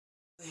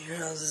Here,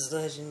 this is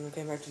Legend.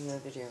 Welcome back to another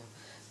video.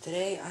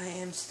 Today, I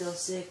am still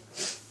sick.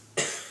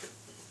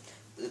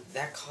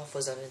 That cough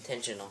was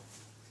unintentional.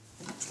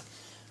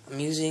 I'm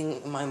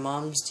using my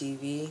mom's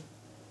TV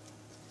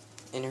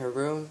in her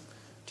room.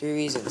 2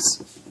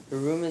 reasons. Her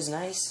room is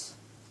nice.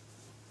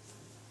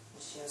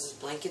 She has this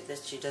blanket that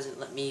she doesn't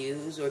let me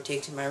use or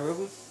take to my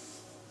room.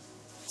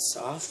 It's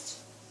soft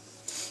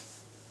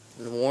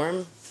and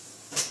warm.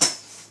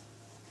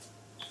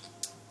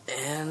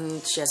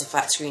 And she has a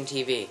flat screen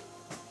TV.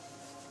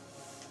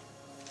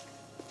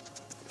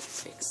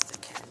 Fix the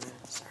camera.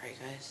 Sorry,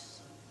 guys.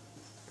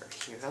 We're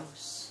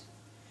heroes.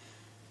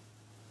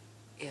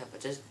 Yeah,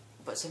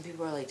 but some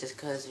people are like, just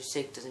because they're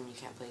sick doesn't mean you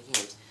can't play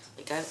games.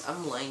 Like,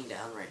 I'm laying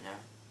down right now.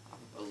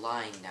 I'm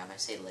lying down. I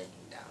say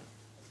laying down.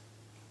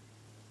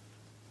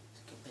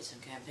 So I can play some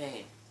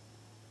campaign.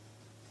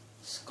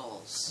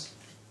 Skulls.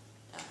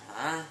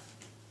 That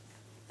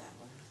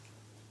one.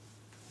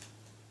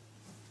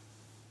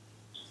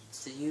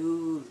 It's the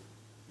Ood.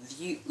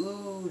 The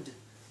Ood.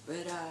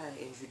 Red Eye.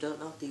 And if you don't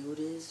know what the Ood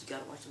is, you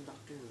gotta watch some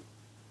Doctor Who.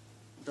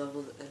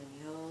 Double the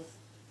enemy health.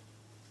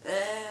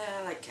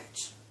 I like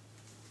catch.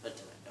 But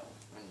then I don't.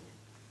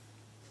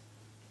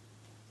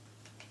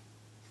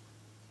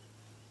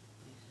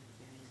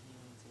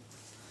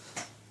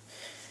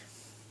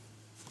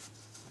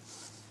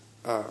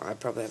 I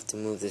probably have to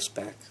move this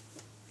back.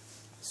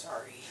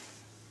 Sorry.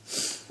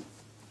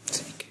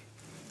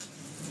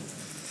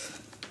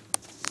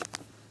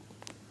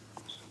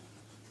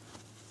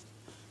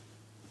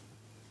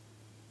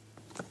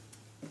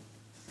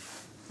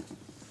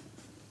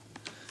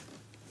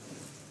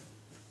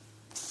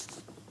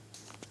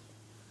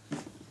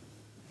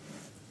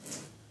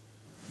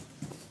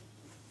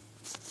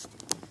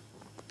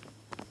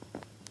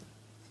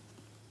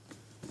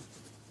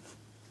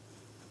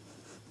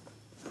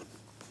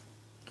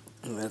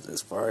 That's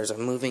as far as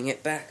I'm moving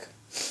it back.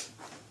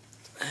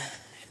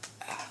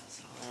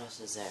 So what else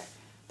is there?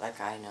 Black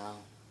Eye, no.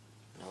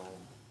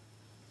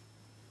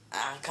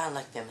 I kind of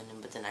like feminine,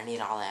 but then I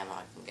need all the ammo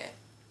I can get.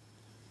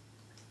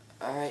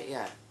 Alright,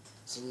 yeah.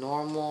 So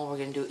normal, we're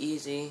gonna do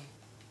easy.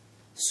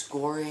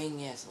 Scoring,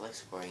 yes, I like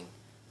scoring.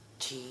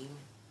 Team.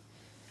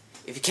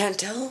 If you can't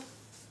tell,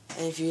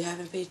 and if you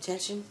haven't paid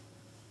attention,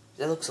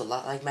 that looks a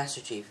lot like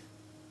Master Chief.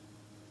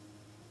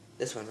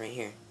 This one right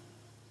here.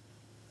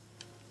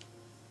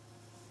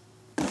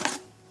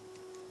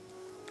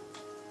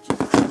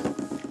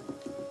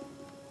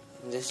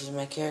 This is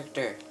my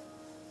character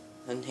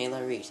on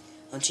Halo Reach.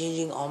 I'm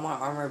changing all my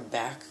armor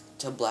back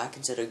to black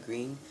instead of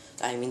green.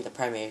 I mean the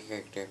primary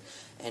character.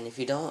 And if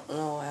you don't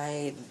know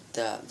why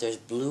there's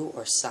blue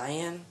or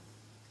cyan,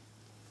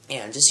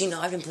 yeah, just so you know,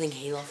 I've been playing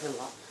Halo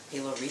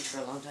Reach for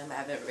a long time. I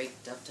haven't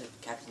ranked up to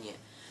captain yet.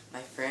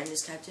 My friend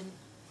is captain,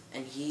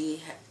 and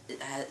he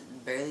had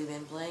barely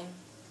been playing.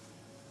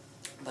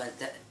 But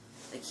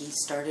he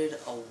started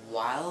a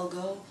while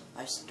ago.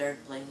 I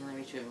started playing Halo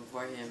Reach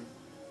before him.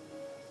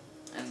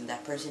 And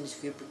that person is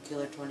Creeper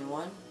Killer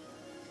 21.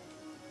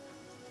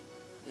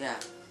 Yeah.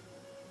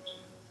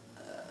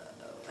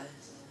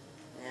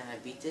 And I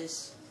beat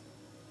this.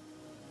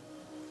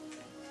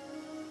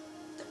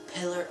 The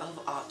Pillar of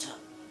Autumn.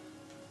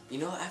 You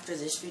know, after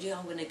this video,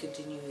 I'm gonna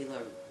continue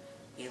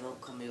Halo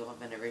Combat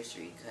Evolved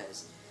Anniversary,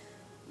 because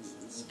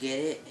you get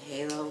it.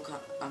 Halo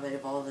Combat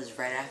Evolved is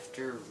right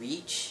after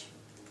Reach.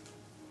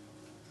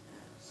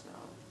 So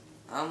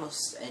I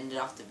almost ended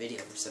off the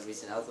video for some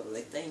reason. I was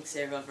like, thanks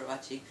everyone for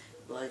watching.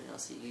 And I'll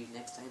see you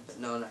next time, but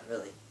no, not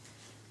really.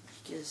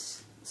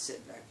 Just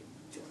sit back and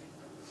enjoy.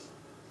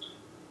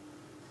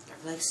 I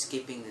feel like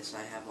skipping this so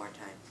I have more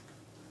time.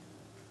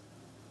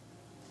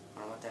 I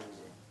don't know what time is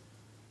it.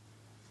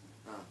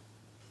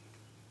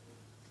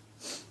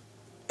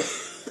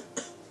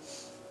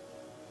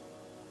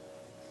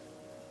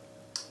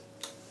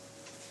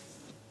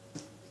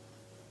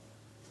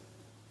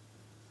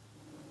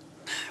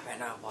 I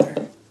ran out of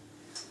water.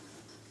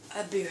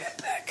 I'll be right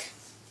back.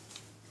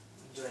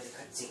 Enjoy the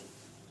cutscene.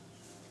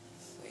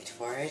 Wait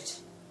for it.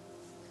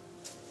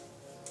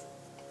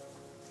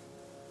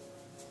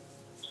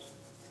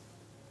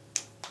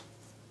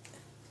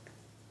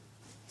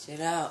 Check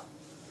it out.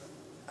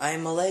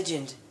 I'm a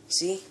legend.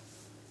 See?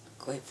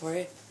 Wait for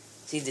it.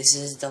 See, this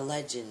is the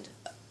legend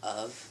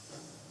of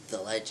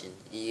the legend.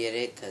 You get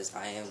it? Because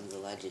I am the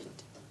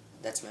legend.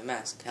 That's my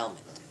mask.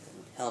 Helmet.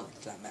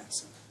 Helmet, not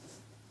mask.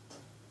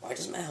 Why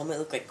does my helmet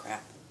look like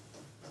crap?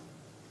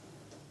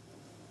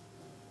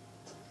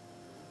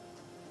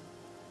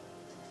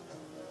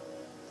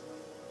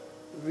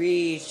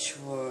 Reach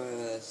for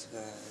the sky.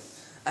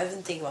 I've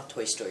been thinking about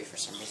Toy Story for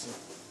some reason.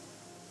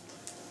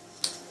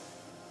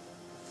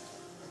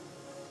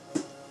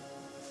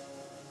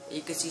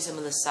 You can see some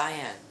of the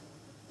cyan,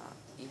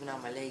 even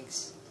on my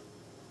legs.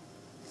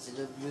 It's a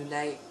little blue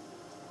light.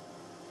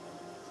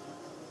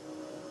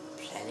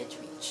 Planet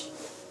Reach.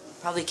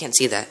 Probably can't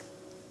see that.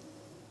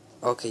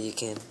 Okay, you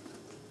can.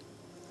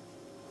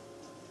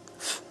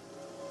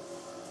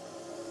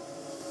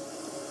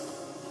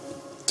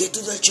 Get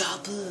to the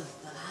chopper.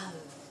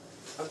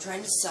 I'm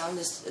trying to sound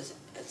as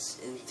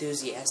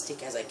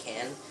enthusiastic as I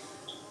can.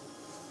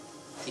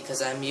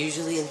 Because I'm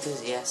usually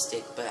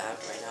enthusiastic, but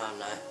right now I'm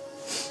not.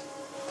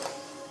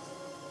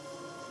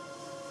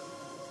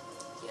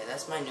 Yeah,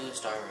 that's my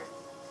newest armor.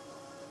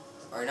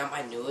 Or not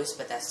my newest,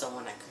 but that's the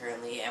one I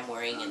currently am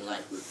wearing in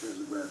life.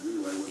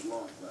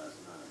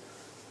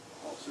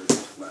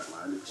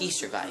 He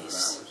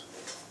survives.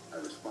 I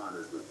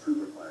responded with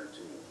trooper fire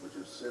team, which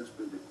has since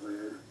been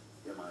declared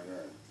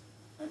MIA.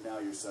 And now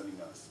you're sending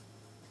us.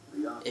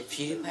 If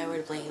PewDiePie were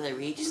to play Halo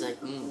Reach, he's like,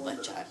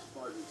 butt shot.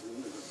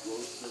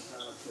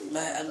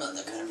 But I'm not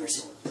that kind of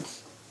person.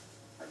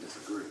 I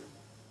disagree.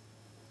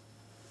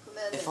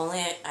 If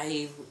only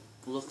I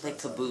looked like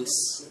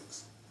Caboose.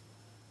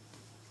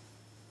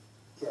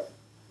 Okay.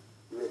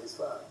 You read his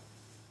file?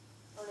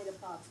 Only the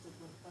parts that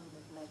will come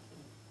with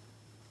liking.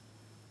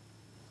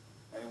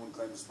 Anyone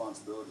claim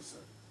responsibility,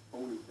 sir?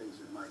 Only thinks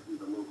it might be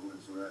the local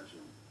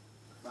insurrection.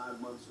 5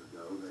 months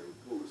ago, they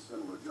pulled a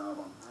similar job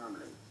on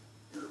Harmony.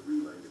 Hit a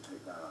relay to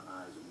take out our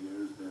eyes and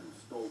ears, then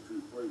stole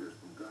 2 freighters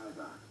from dry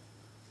dock.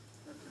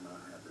 That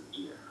cannot happen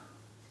here.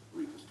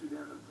 Reef is too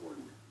damn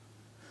important.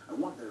 I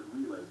want that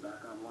relay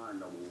back online,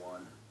 number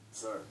 1.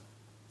 Sir,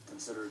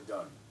 consider it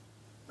done.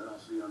 Then I'll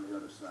see you on the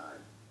other side.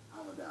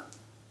 Holla down.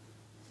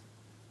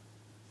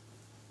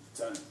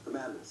 Lieutenant.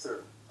 Commander,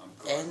 sir.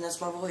 And that's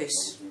my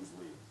voice.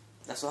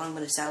 That's what I'm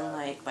going to sound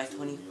like by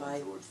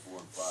 25,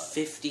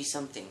 50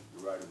 something.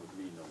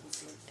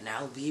 And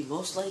I'll be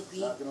most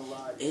likely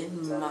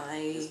in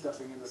my 50s.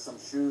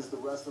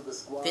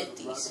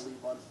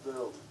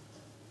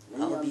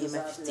 I'll be in my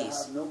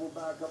 50s.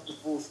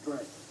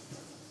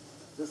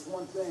 Just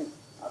one thing.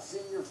 I've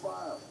seen your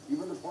file.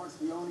 Even the parts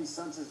the Oni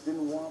sensors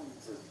didn't want me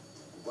to.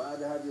 I'm glad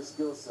to have your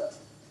skill set.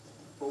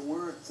 But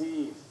we're a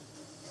team.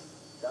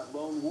 That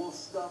lone wolf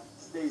stuff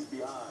stays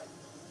behind.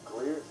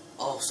 Clear?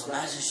 Oh, so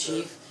Master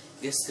Chief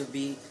gets to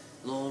be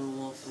lone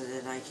wolf and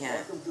then I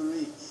can't. Welcome to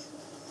Reach.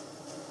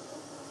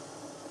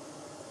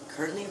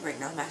 Currently, right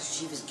now,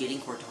 Master Chief is getting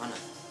Cortana.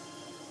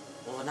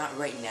 Well, not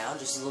right now,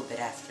 just a little bit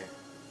after.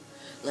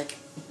 Like,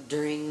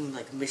 during,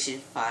 like, Mission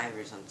 5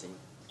 or something.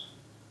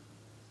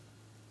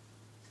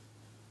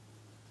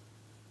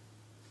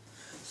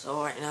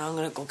 So, right now, I'm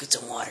gonna go get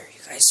some water. You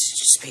guys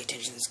just pay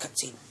attention to this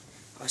cutscene.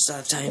 I still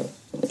have time.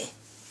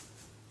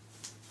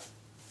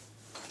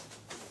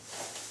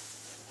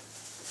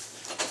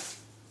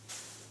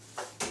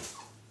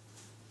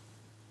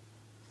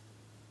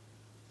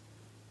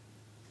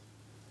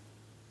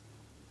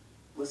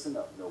 Listen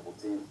up, noble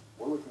team.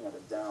 We're looking at a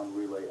down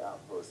relay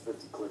outpost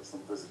 50 clicks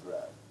from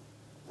Visegrad.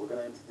 We're going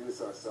to introduce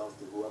ourselves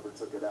to whoever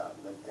took it out,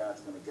 and then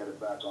Cat's going to get it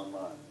back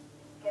online.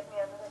 Get me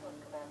under the hood,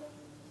 Commander.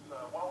 Sir,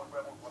 why would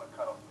rebels want to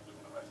cut off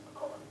between the rest of the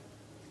colony?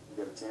 You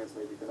get a chance,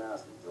 maybe you can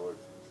ask him, George.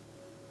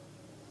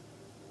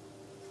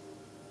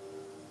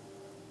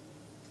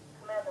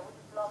 Commander, we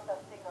just lost our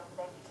signal to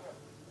next ship.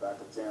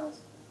 Backup channels.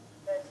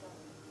 13.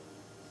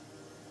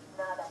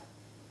 Nada.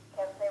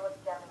 Can't say what's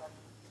jamming us.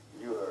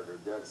 You heard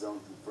her. Dead zone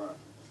confirmed.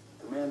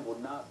 Command will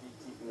not be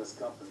keeping us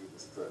company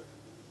this trip.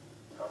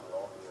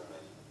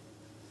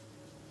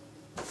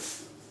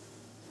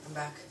 I'm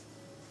back.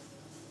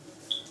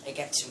 I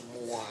got some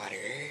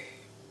water.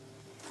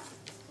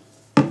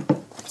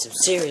 And some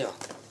cereal.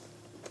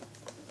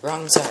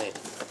 Wrong side.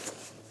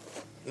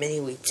 Mini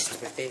wheats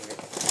is my favorite.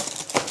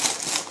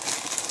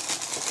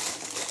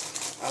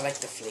 I like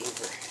the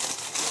flavor.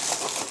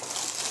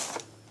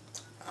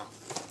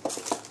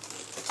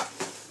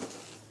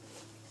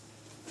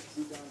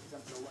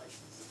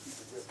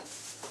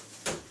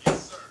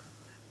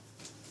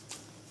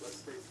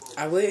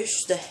 I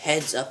wish the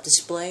heads-up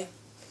display,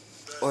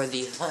 or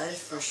the HUD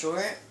for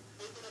short,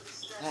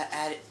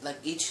 had like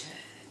each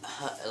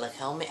like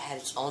helmet had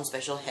its own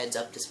special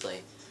heads-up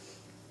display.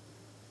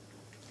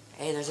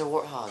 Hey, there's a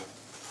warthog.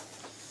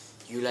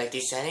 You like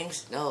these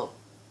settings? No.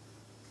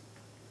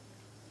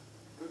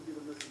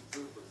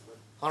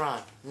 Hold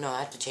on. No, I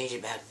have to change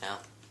it back now.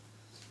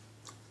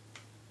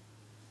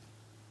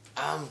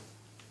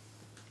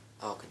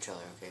 Oh,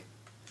 controller. Okay.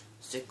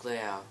 Stick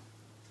layout.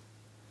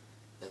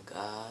 Look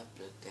up,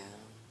 look down.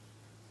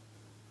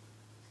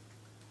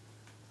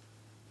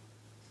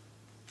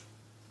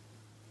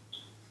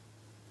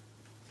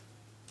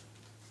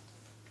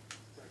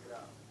 Check it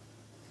out.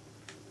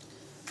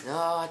 No,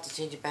 I have to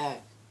change it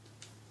back.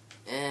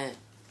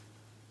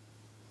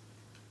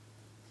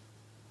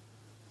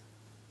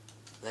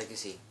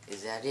 Legacy.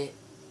 Is that it?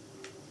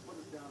 Put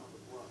it down on the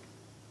block.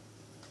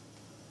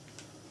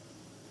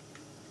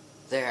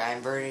 There, I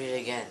inverted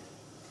it again.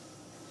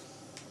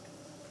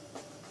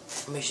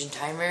 Mission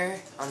timer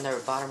on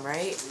the bottom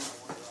right.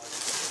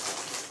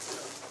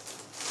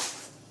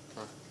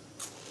 Huh.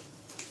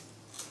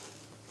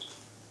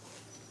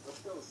 Let's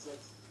go, 6.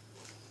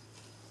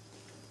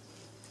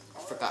 I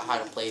forgot how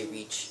to play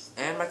Reach.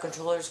 And my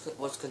controller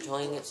was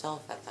controlling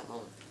itself at that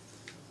moment.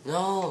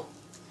 No!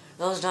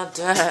 No, it's not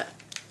that!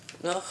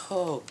 No!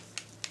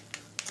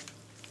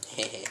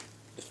 Hehe.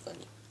 It's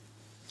funny.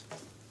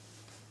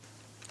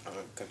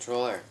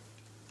 Controller.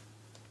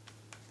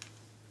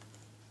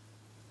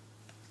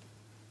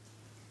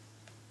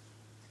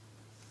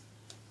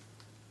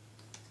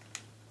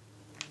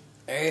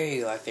 There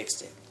you go, I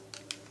fixed it.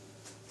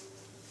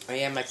 Oh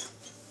yeah,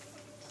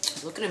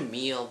 looking at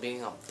Meal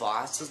being a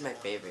boss is my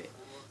favorite.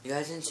 You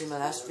guys didn't see my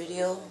last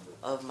video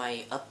of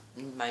my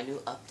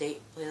new update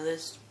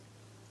playlist?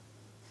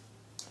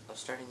 I was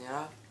starting it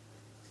off.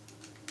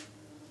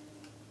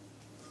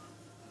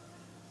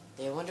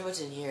 Yeah, I wonder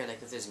what's in here,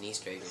 like if there's an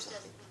Easter egg or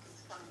something.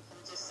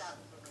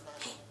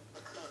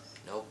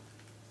 Nope.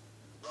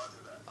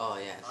 Oh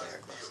yeah,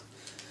 they're close.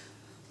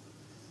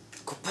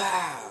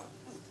 Kapow!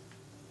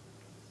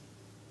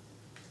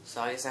 So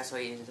I guess that's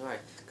why you didn't do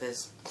it.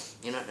 Because,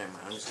 you know, never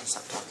mind, I'm just gonna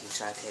stop talking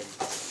so I can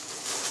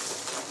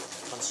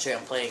concentrate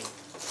on playing.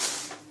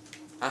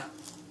 Huh?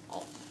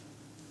 Oh.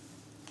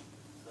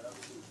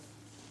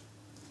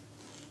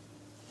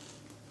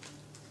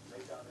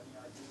 Negative,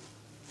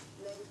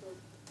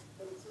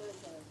 but it's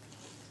military.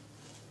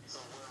 So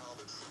where are all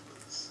the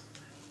troopers?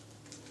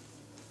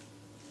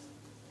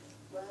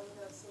 Why are we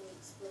not seeing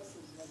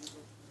explosives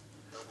negative?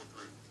 Level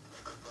 3. Can you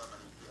confirm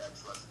any PX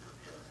residue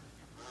here?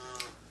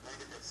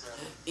 Negative, sir.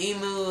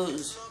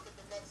 Emus! Look at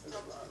the next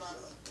junction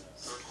bus.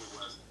 Circle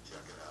west,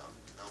 check it out.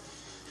 No,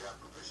 we have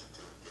permission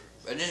to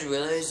engage. I just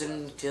realized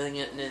I'm killing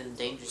an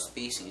endangered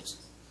species.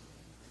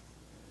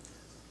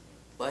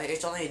 But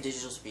it's only a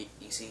digital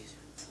species.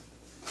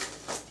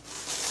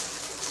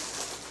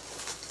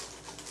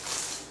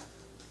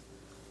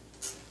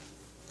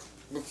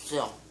 But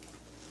still.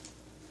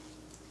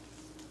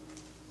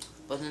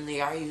 But then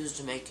they are used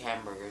to make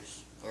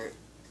hamburgers. Or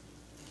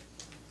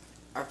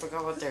I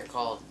forgot what they're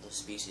called, the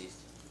species.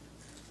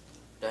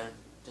 Dun,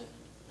 dun,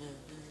 dun,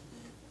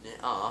 dun,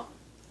 dun.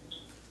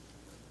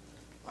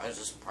 I was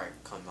just part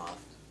come off.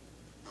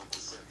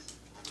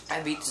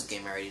 I beat this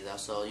game already though,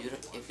 so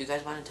if you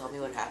guys want to tell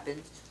me what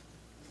happens,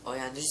 oh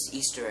yeah, and there's this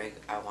Easter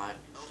egg I want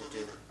to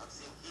do.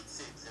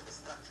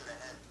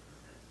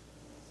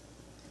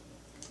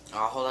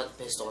 I'll hold out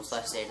the pistol, it's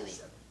left steadily,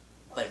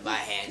 but in my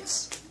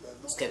hands,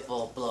 it's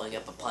capable of blowing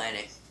up a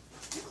planet.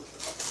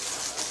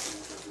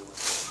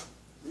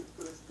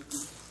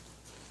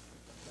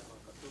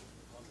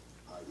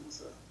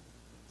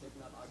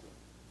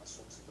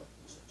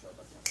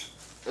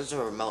 There's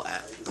a remote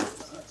app.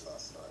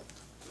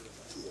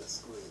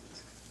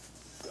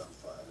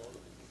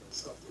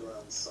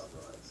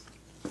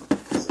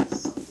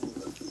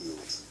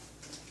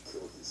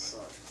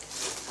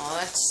 Oh,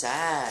 that's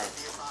sad.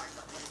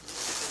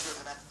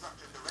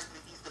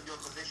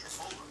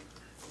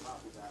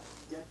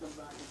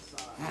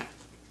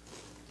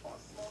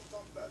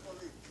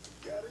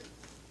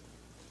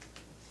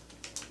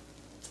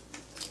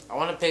 I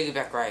want a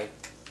piggyback ride.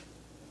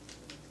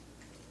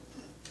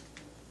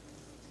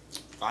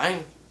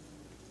 Fine.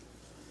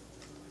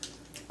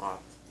 Oh.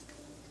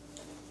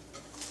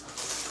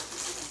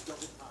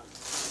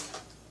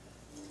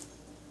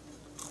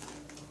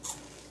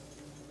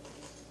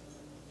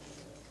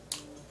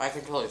 My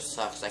controller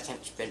sucks. I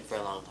can't spin for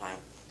a long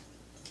time.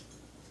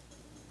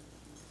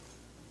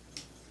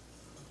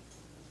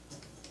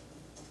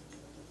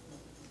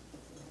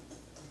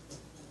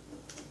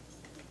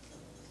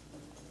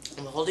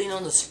 I'm holding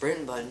on the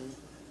sprint button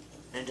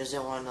and it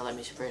doesn't want to let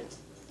me sprint.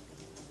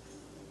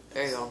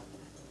 There you go.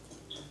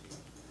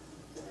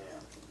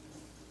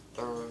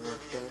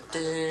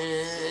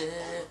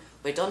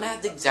 Wait, don't I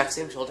have the exact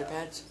same shoulder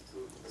pads?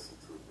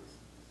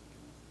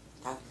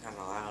 Talking kind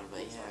of loud, but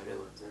yeah, I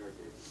do.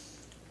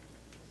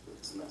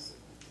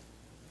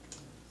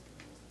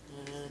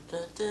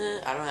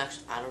 I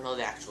don't know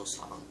the actual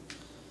song.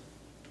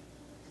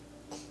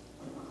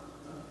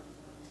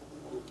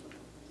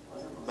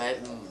 But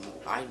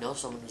I know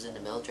someone who's in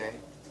the military.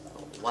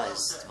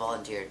 Was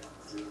volunteered.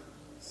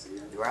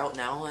 They're out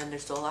now and they're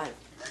still alive.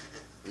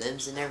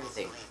 Limbs and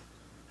everything.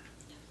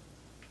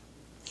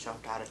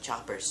 Jumped out of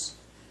choppers.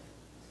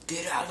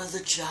 Get out of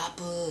the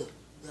chopper!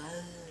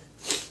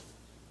 Boss,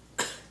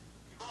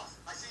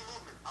 I see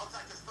movement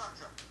outside the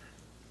structure.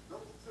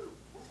 Level 2,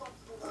 move up to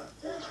the left.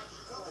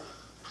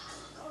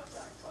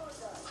 Contact.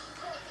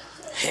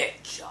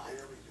 Headshot.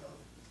 There we go.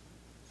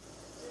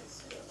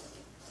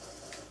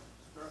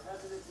 They're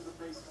headed into the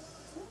basement.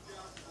 Move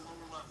down to the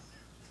lower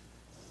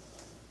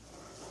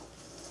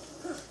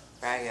left.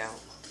 Frag out.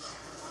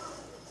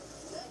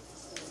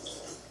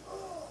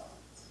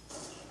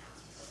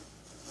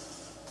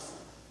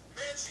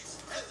 Banshees,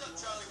 heads up,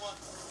 Charlie 1.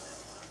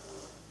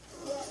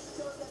 Yeah,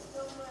 show them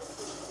no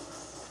mercy.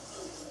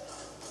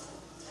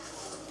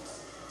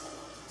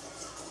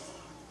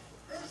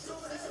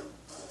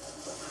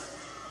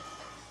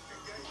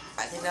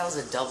 I think that was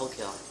a double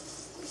kill.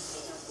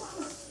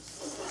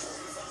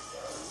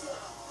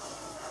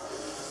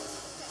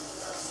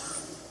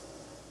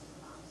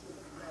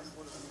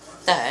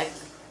 The heck?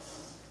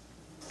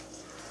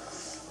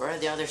 Where are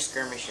the other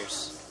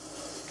skirmishers?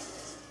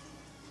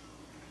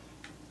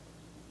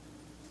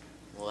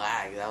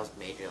 Lag, that was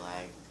major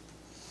lag.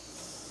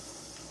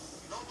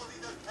 Noble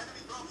leader,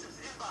 enemy dropships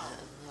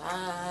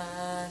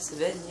inbound.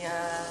 Slovenia.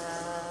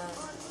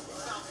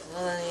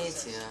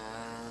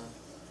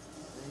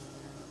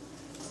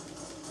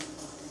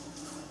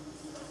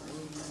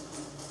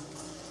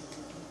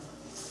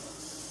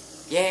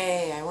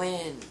 Yay, I won.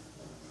 win.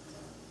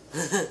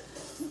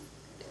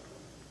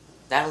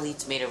 That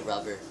elite's made of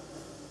rubber.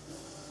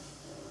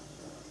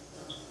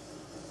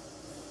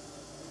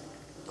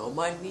 Don't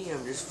mind me,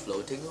 I'm just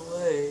floating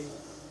away.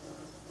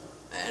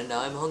 And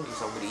now I'm hungry,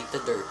 so I'm gonna eat the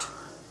dirt.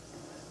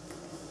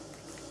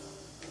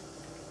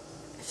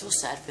 I feel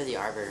sad for the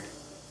arbor.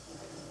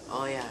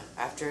 Oh yeah,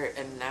 after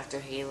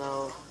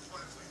Halo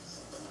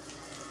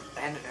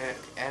and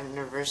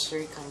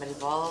anniversary Combat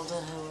Evolved,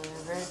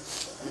 whatever.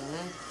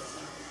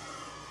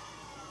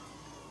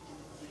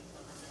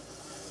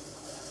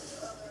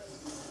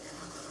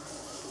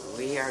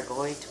 We are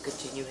going to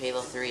continue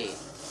Halo 3.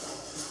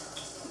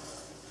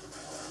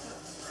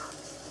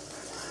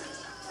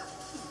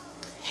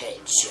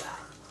 Headshot.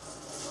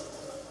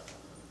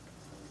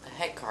 The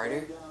heck,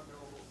 Carter?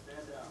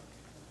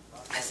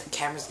 As the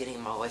camera's getting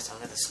in my way, so I'm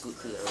gonna scoot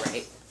to the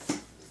right.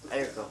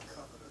 There you go.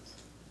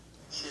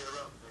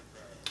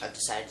 I've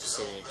decided to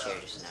sit in a chair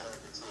just now.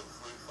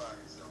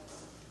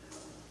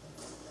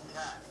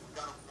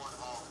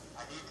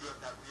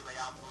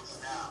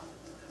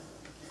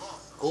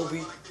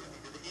 Kobe.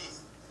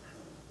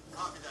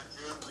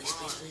 Please,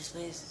 please, please,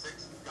 please.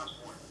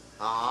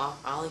 Aw,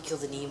 I only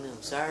killed an emu.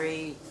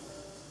 Sorry.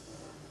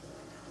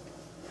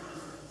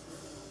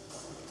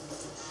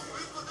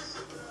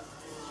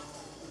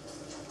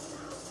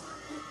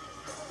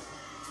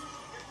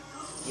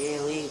 Yeah,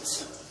 elites.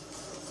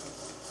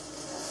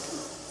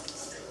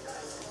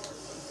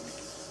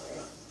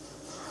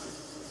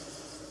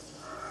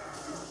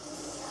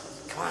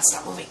 Come on,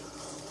 stop moving.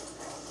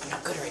 I'm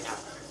not good right now.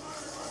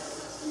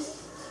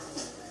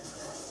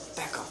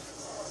 Back off.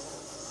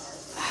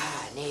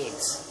 Ah,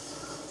 nades.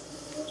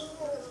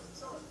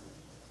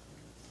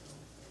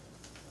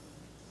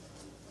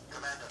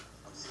 Commander,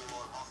 I'm seeing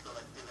more hostile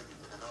activity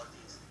to the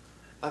northeast.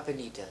 Weapon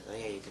details. Oh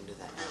yeah, you can do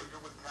that now.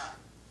 You're with Cat.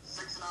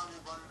 6 and I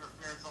will run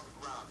interference on the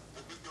ground.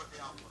 We'll meet you at the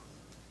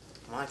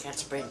outpost. Come on, can't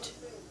sprint.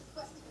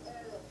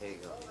 There you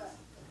go.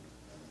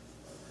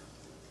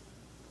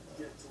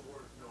 Get to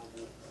work,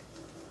 Noble.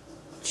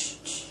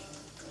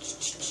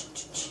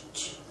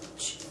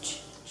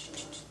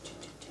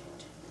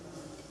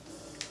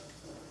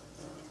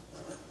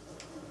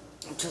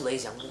 I'm too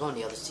lazy. I'm gonna go on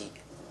the other seat.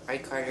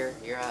 Right, Carter,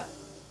 you're up.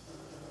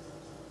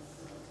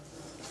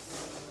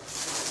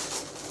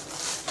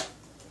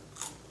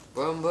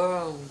 Boom,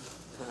 boom.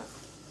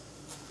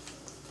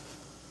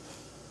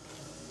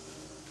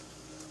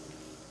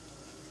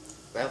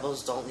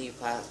 Rebels don't leave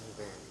plasma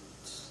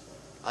burns.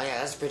 Oh yeah,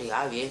 that's pretty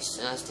obvious,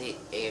 unless they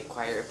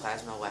acquire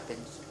plasma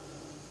weapons.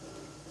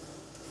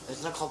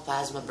 It's not called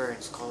plasma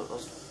burns,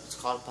 it's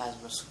called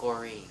plasma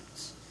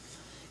scorings.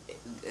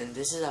 And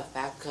this is a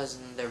fact because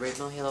in the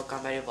original Halo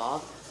Combat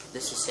Evolved,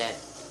 this is said.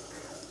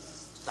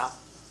 Stop.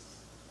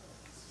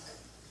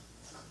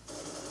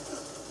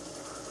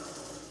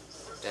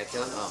 Did I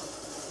kill him? Oh.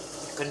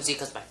 I couldn't see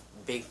because my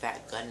big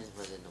fat gun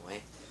was in the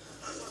way.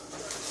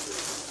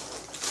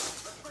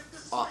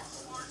 Oh.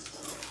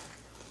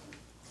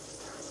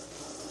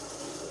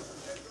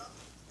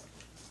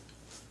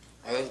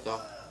 There we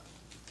go.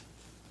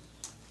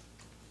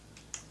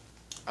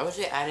 I wish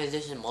they added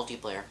this in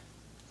multiplayer.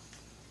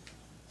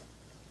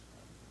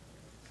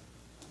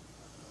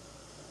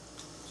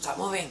 Stop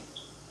moving!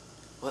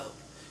 Well,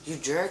 you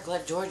jerk,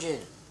 let George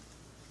in.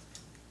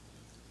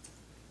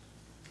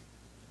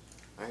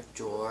 Alright,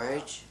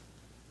 George.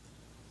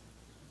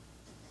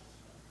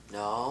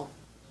 No.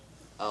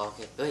 Oh,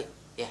 okay. Wait.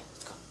 Yeah,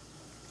 let's go.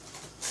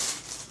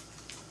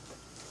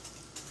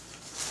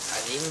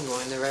 Are they even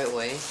going the right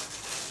way?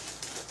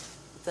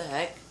 What the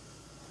heck?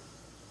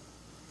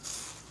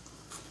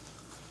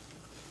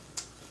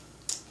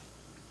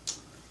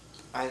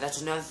 Alright,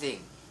 that's another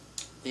thing.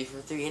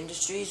 For 3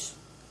 Industries,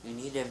 you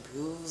need to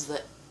improve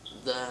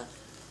the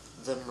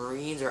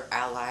Marines or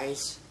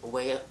Allies'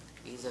 ways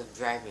of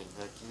driving.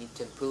 Like, you need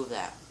to improve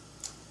that.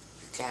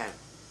 You can.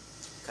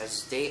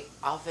 Because they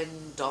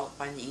often don't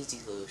find the easy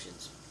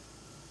solutions.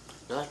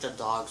 They're like the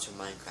dogs from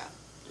Minecraft.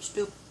 They're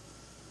stupid.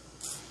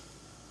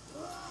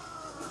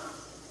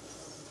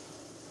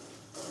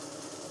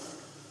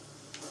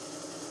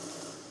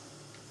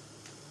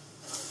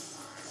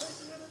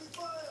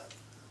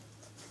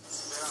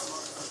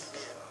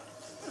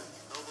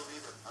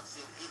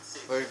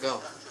 Where'd it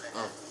go?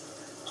 Oh.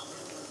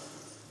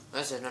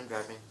 That's it, I'm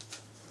driving.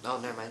 Oh,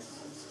 never mind.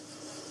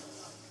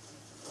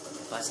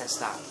 But I said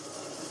stop.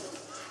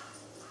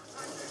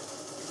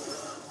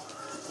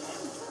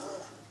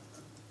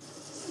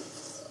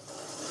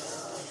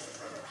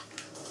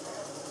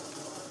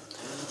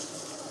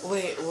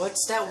 Wait,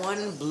 what's that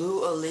one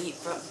blue elite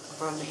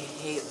from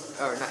Halo,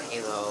 or not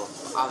Halo,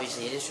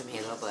 obviously it is from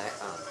Halo, but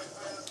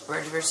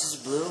Red vs.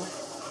 Blue?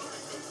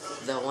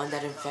 The one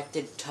that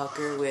infected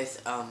Tucker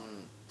with,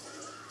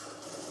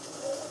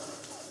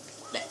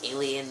 the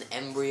alien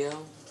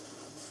embryo?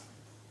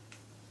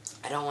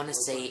 I don't want to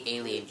say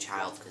alien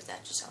child, because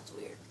that just sounds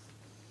weird.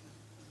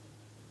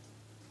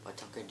 But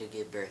Tucker did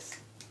give birth.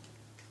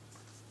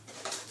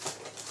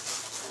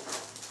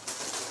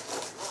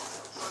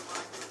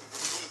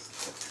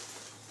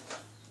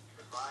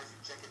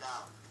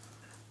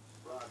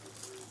 Roger,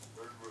 please.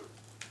 Third route.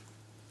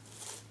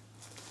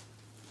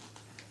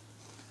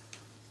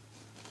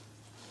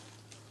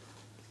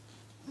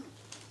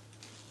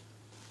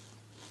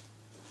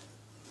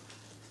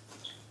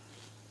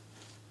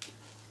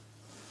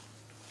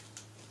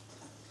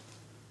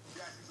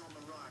 Gas is on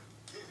the run.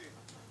 Hit it.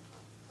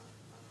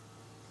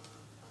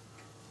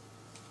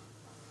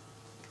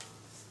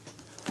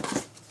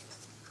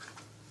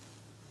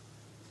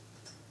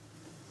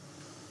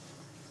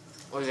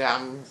 Oh yeah,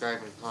 I'm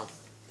driving, huh?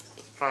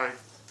 Sorry.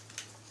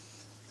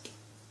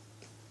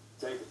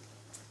 Take it.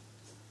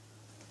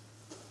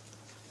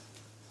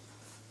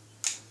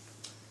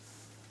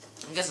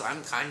 I guess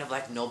I'm kind of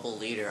like noble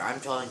leader. I'm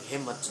telling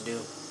him what to do.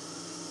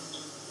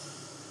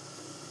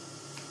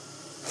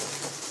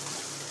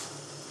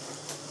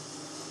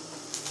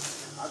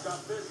 I've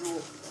got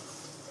visual.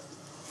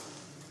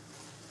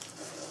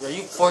 Yeah,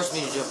 you forced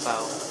me to jump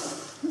out.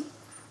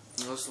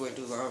 No swear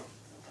to God.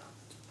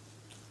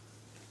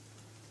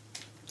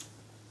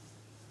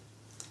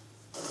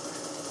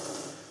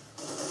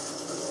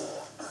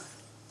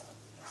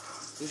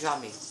 Who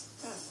shot me?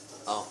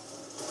 Oh.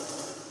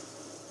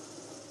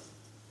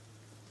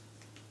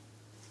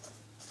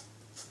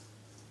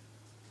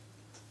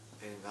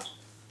 There you go.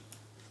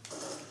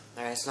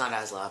 Alright, it's not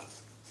as loud.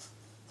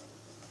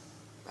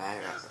 Right.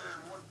 Gas there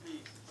in one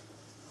piece.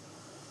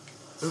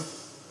 Oops.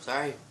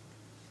 Sorry.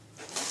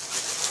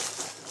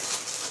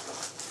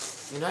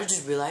 You know, I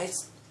just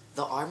realized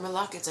the armor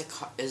lock is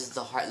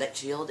the heartlet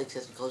shield,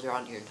 except it goes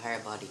around your entire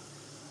body.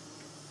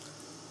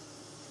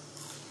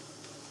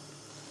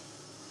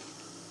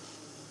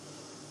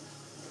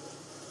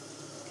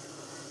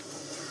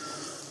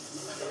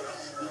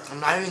 I'm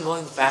not even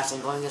going fast,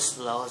 I'm going as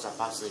slow as I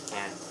possibly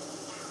can.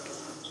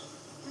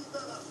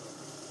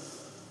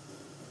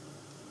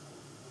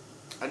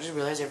 I just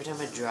realized every time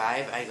I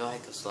drive, I go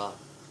hecka slow.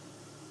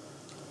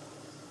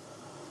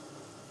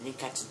 I need to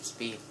catch some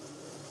speed.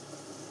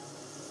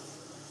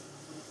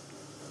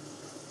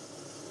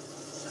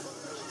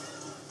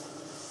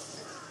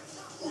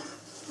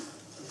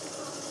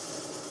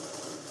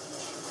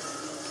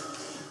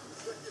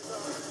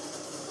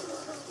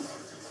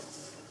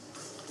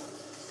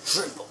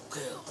 Triple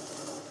kill.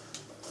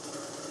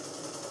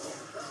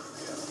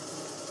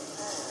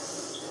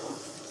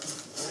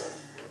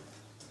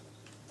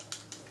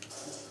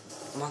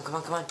 Come on, come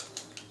on, come on.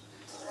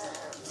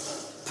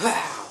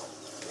 Pow!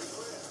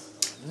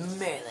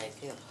 Melee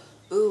kill.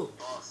 Ooh.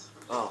 Boss.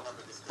 Oh.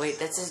 Wait,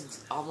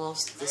 that's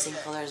almost the same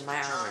color as my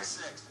armor.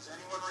 6. Does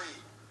anyone read?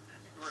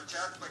 You were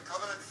attacked by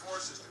Covenant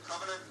forces. The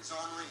Covenant is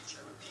on reach.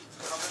 I repeat,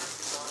 the Covenant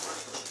is on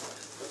reach.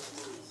 Let's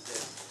move,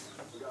 sis.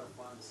 We gotta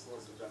find the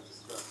source of that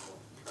distress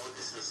call. No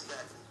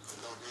disrespect.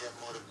 Don't we have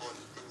more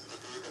important things to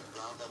do than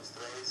round up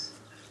strays?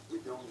 We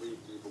don't leave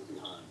people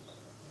behind.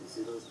 You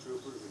see those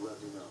troopers?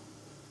 Let me know.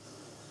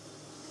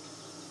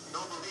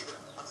 Don't believe it.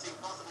 I'm seeing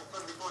possible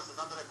friendly forces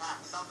under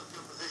attack. South of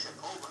your position.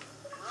 Over.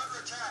 We're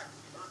under attack.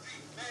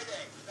 Repeat.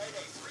 Mayday.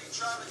 Mayday. 3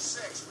 Charlie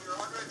 6. We are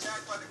under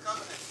attack by the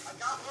Covenant. I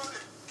got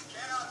wounded.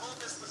 Cannot hold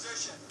this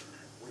position.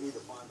 We need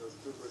to find those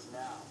troopers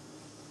now.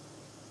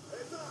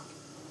 Heads up!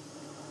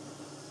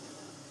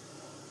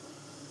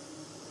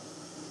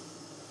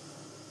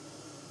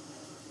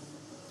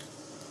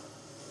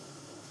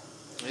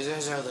 These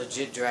guys are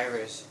legit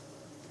drivers.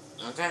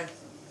 Okay.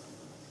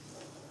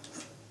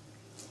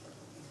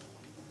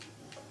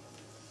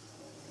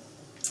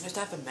 I used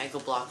to have a mega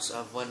blocks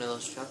of one of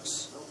those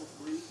trucks.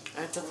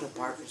 I took it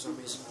apart for some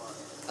reason.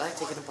 I like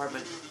taking apart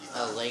my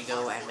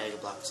Lego and mega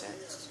block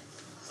sets.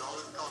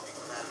 Solid copy,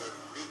 Commander.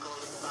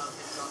 Recalling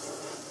Falcon Shot.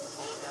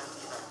 Hold down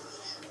evac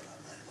position.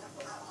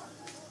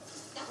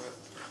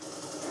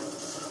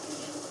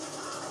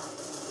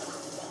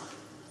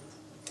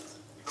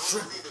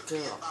 Triple kill.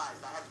 Be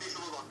advised, I have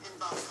visual on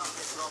inbound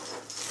Covenant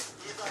dropship.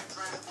 Evac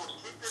transport,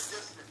 keep their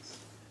distance.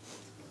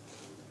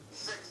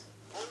 6.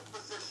 Hold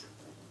position.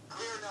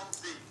 Clear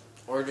LZ.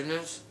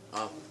 Ordnance?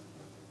 Oh.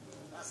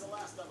 That's the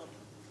last of them.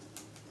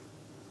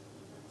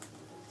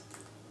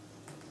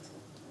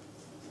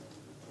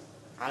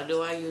 How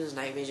do I use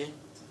night vision?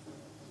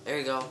 There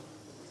we go.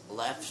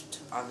 Left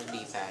on the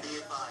D-pad. Be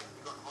advised,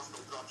 we got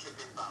hostile dropship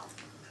inbound.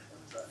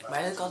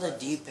 Why is it called a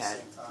D-pad?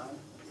 Same time,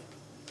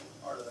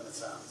 harder than it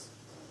sounds.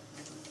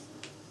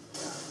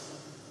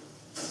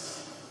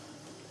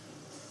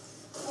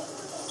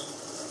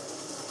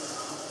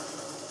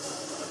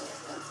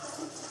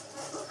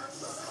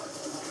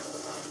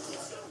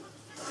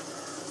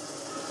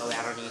 Oh wait,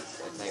 I don't need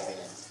night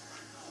vision.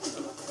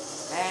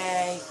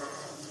 Hey!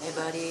 Hey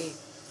buddy!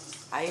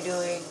 How you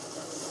doing?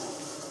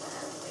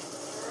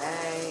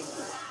 Hey!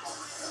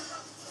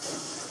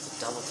 That's a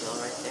double kill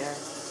right there.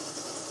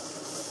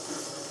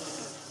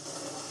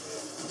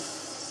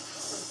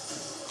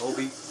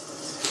 Kobe.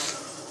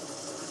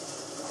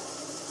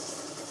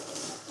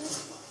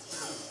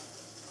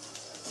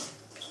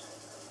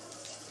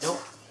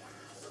 Nope.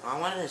 I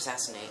want to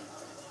assassinate.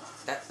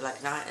 That,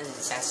 like, not an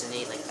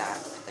assassinate like that,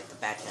 like the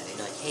bad kind, you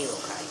know, like Halo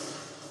kind.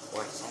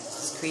 Or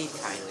Assassin's Creed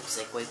kind, which is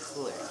like way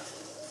cooler.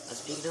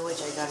 Speaking of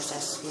which, I got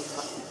Assassin's Creed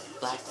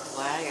Black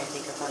Flag. I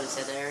think I probably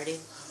said that already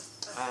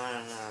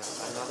on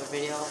another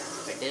video.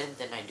 If I didn't,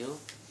 then I do.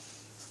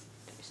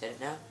 Let me say it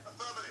now.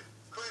 Affirmative.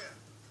 Clear.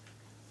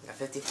 I got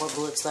 54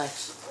 bullets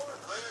left.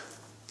 Clear.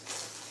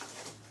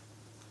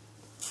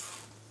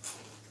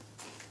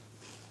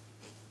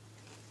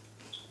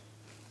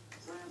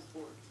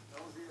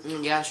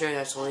 Transport. Yeah, sure,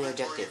 that's only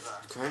objective.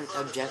 Current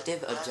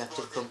objective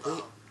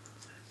complete.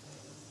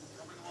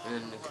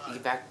 And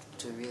get back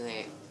to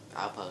relay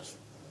outpost.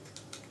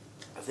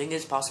 I think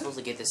it's possible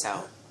to get this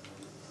out.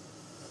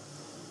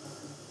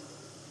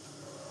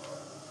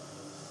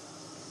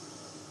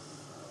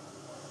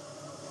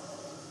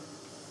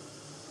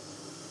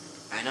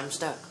 And I'm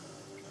stuck.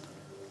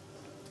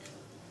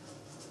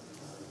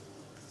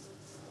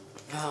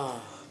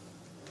 Oh,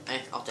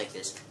 I'll take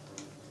this.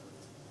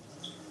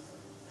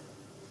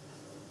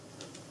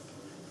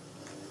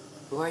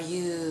 Who are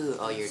you?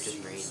 Oh, you're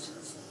just Marines.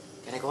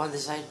 Can I go on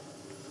this side?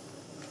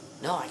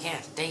 No, I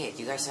can't. Dang it,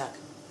 you guys suck.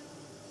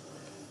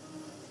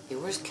 Hey,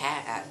 where's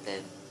Cat at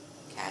then?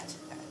 Cat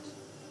at.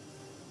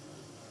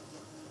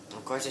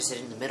 Of course, I sit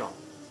in the middle.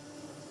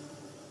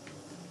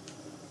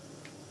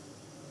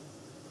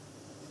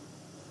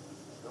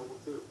 Number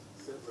 2,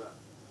 sit rep.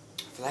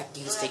 I feel like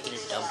he was taking a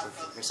dump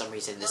for some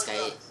reason. This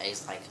guy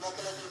is like,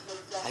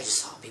 I just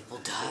saw people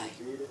die.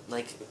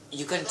 Like,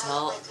 you can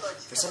tell,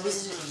 for some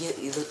reason,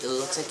 it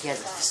looks like he has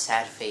a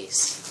sad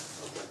face.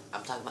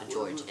 I'm talking about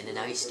George, and then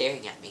now he's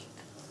staring at me.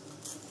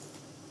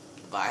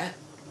 Bye?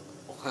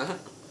 What?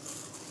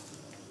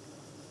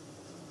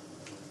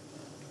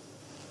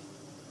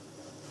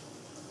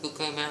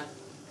 Okay, man.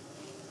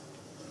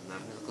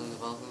 I'm just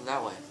going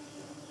that way.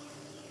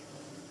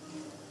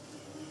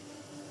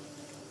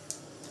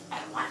 I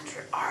want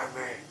your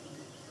armor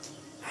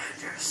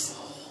and your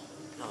soul.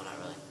 No, not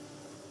really.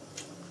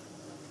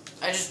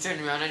 I just turn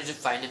around and I just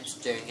find him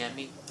staring at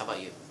me. How about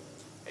you?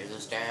 Are you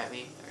gonna stare at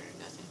me or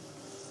nothing?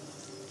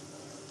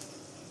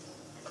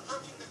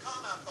 Approaching the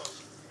comm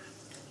outpost.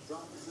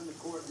 Drop us in the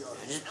courtyard.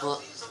 I just pull.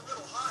 LZ's a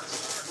little hot.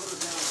 Put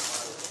it down,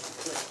 pilot.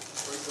 Check.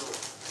 Break over.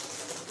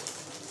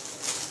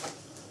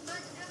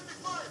 Thanks, enemy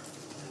fire.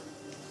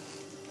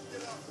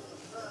 Get out to the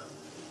ground.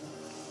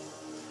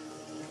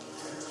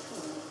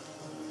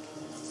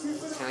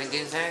 Can I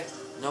get inside?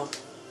 Nope.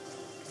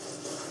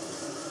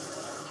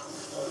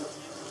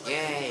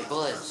 Yay,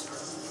 bullets.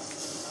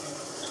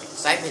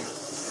 Simon, you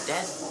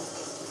dead?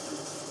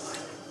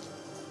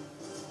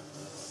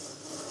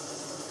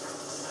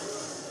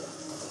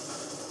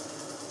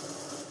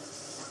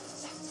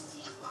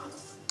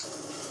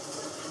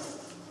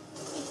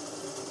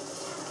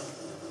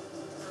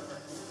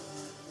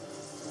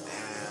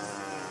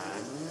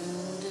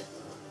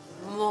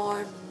 And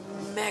more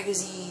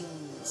magazines.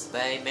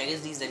 By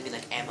magazines, I mean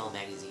like ammo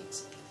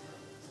magazines.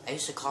 I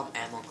used to call them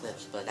ammo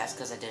clips, but that's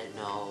because I didn't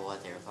know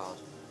what they were called.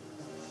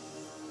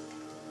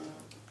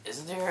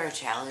 Isn't there a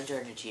challenge or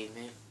an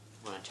achievement?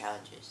 One of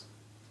challenges.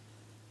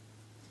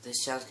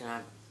 This challenge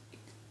cannot.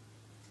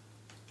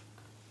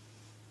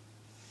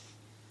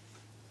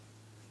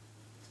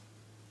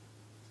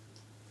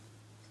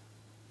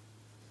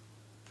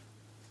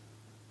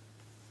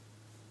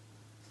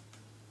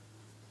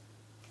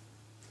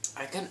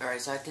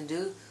 Alright, so I can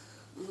do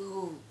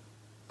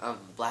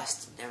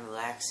blasting and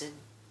relaxing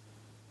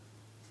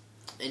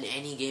in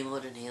any game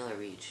mode in Halo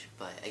Reach,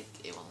 but it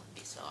won't let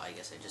me, so I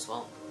guess I just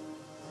won't.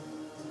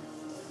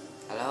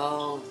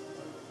 Hello?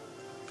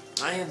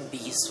 I am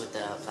Beast with the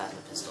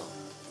plasma pistol.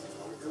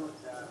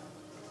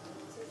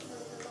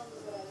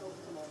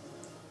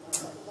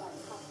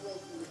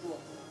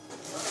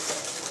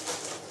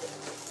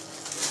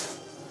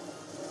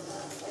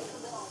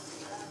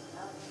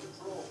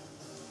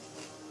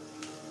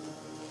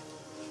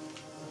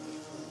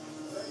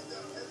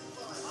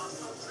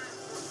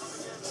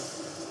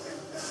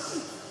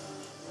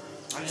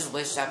 I just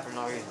wasted that for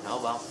no reason.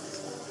 Oh well.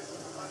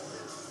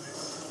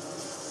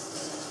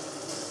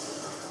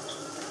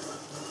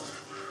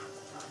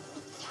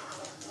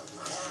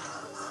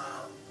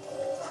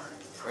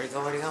 Where'd he go?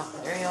 Where'd he go?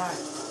 There you are.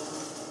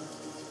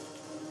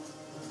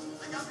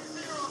 They got me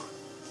zero.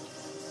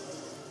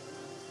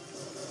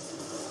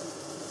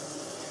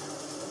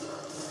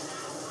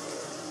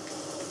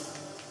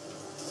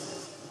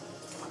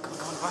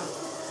 Come on.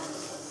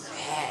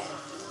 Yeah.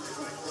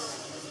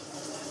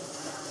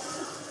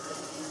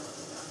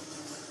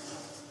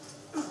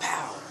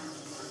 Pow.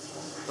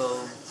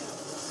 Boom.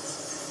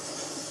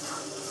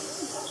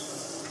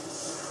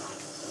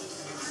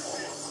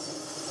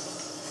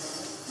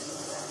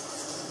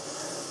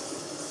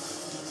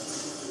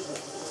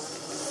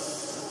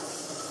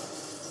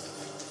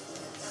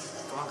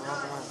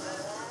 Come on.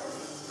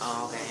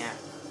 Oh, okay, yeah.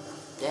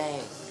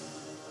 Dang.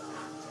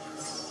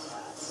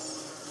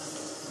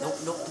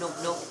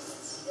 Nope.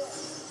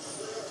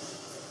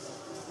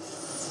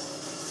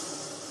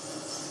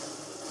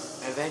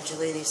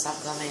 Eventually they stop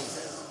coming.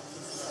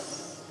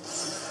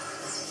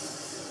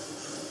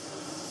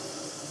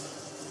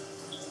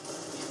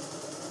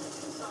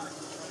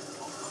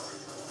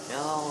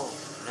 No,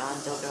 not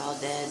until they're all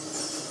dead.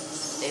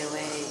 Stay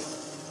away.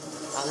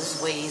 Oh, this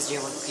is way easier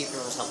when Creeper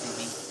was helping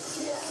me.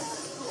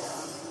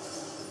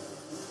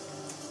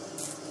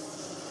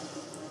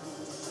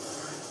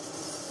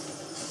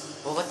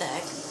 Well, what the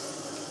heck?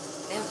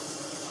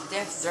 They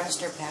have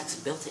thruster packs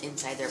built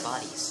inside their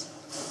bodies.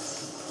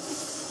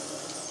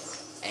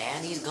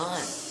 And he's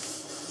gone.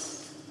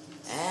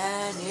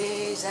 And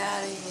he's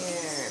out of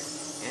here.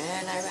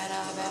 And I ran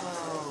out of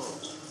ammo.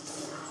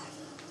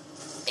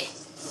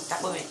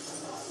 Stop moving.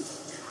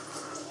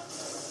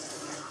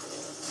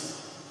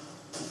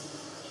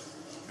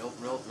 Nope.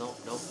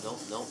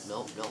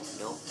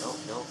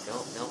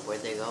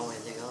 Where'd they go?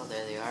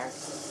 There they are.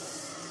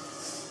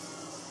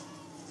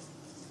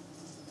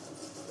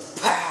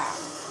 Pow!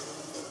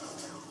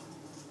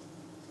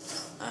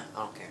 I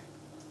don't care.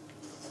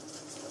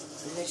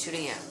 Who are they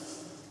shooting at?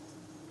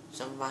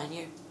 Someone behind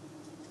here?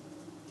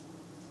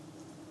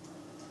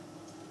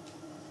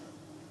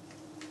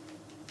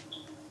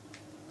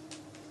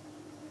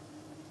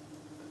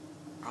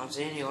 I don't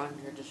see anyone.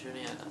 You're just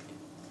shooting at nothing.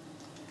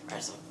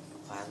 Alright, so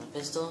plasma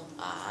pistol.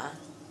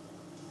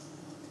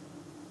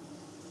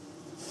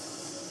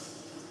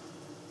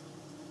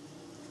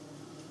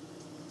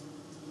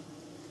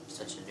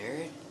 Such a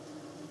nerd.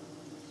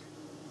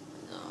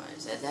 No, I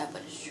said that,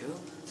 but it's true.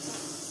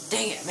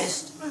 Dang it,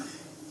 missed!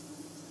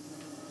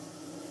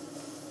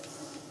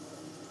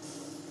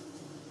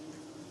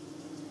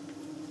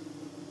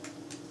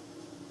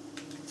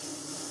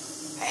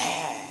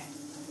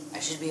 I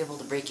should be able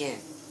to break in.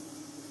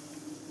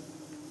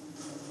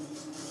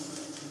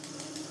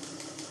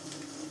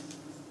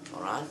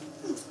 Hold on.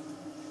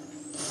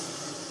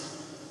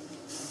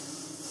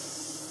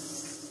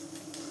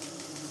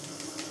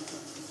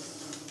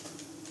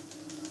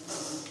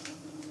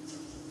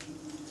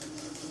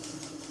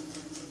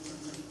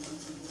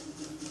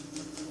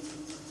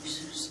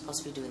 You're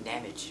supposed to be doing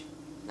damage,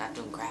 not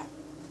doing crap.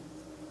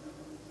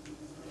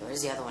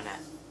 Where's the other one at?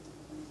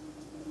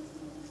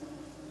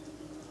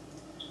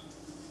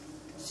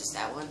 It's just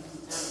that one?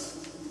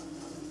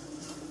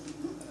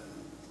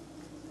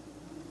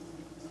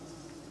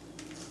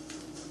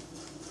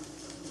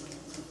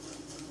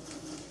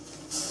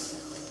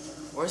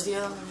 Where's the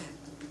other one?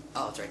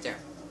 Oh, it's right there.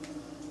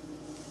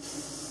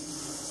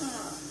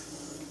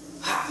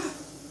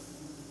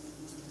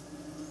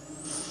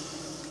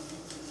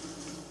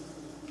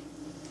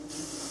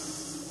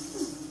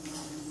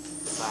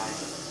 Goodbye.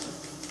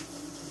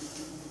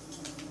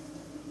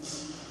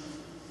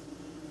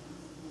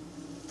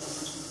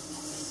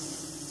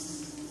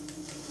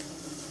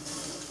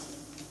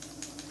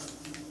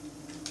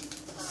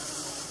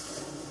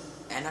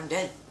 And I'm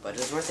dead, but it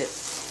was worth it.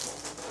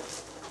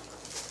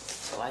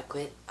 So I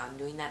quit. I'm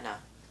doing that now.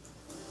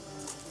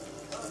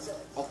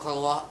 Okay,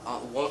 what?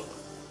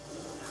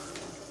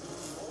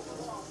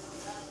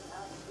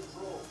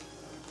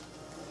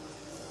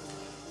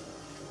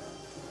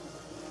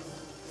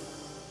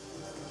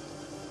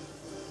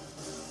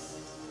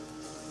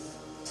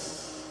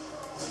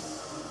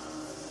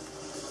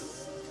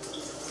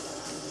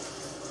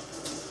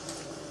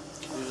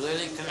 You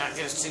literally cannot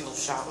get a single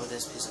shot with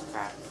this piece of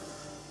crap.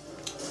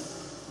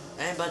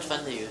 It ain't much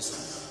fun to use.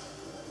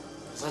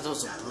 I thought it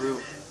was a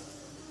brute.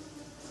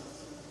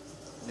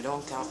 We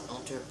don't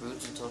counter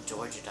brutes until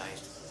Georgia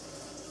dies.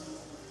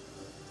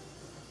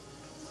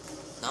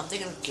 Now I'm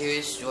thinking of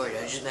Curious George.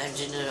 I'm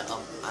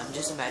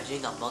just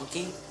imagining a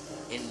monkey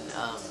in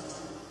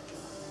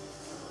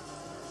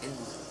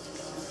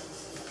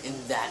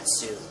that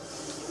suit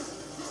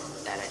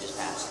that I just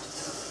passed.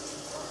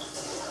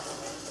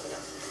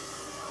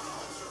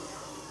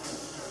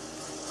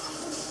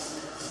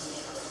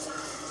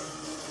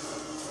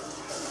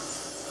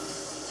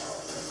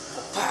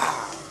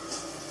 Pow!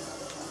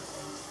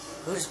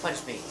 Who just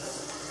punched me? You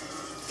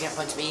can't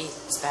punch me,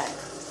 it's bad.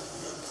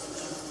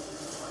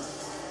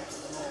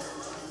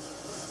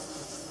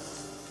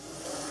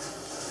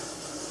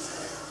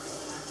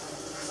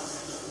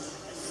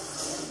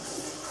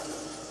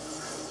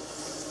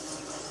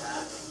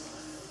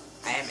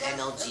 I am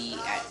MLG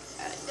at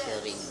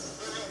killing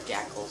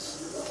jackals.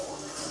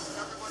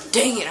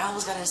 Dang it, I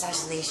almost got an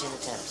assassination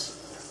attempt.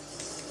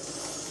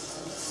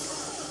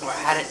 Or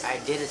I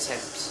did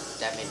attempt.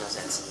 That made no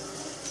sense.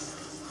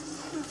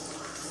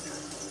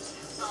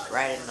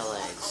 Right in the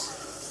legs.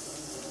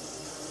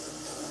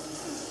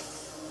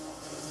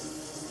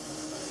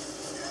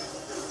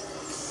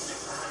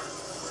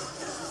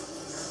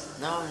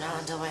 No, not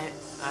until my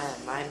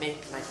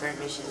current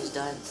mission is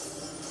done.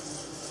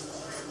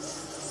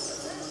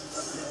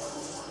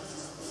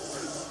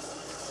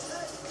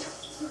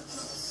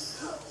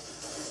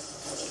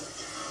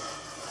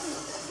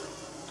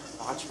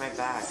 Watch my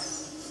back.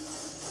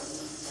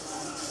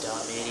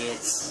 Dumb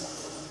idiots.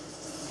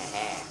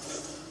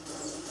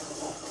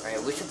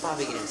 Alright, we should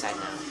probably get inside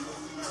now.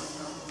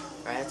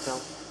 Alright, let's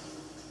go.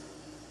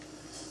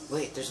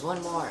 Wait, there's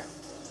one more.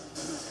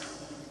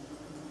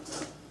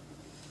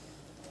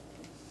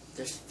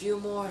 There's a few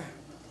more.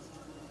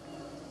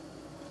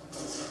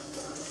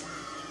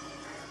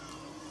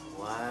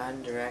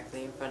 One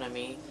directly in front of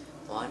me.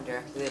 One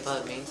directly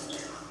above me.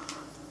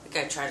 I think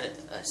I tried to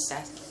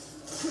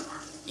assassinate.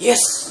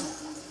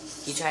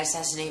 Yes! He tried to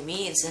assassinate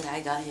me, instead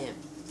I got him.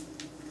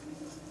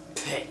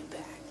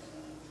 Payback.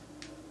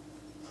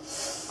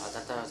 Oh, I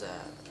thought that was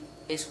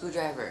a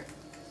screwdriver.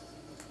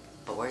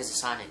 But where's the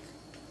Sonic?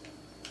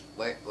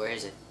 Where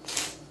is it?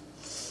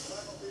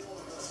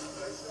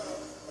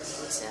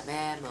 Need some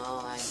ammo,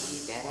 I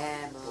need that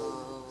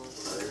ammo.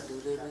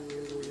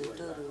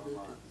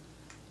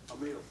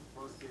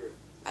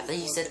 I thought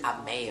you said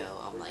Ameo.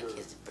 I'm like,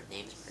 his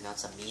name is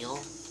pronounced Emil,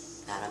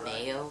 not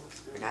Ameo.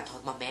 We're not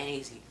talking about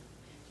mayonnaise here.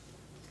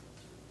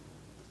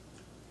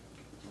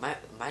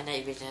 My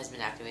night vision has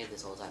been activated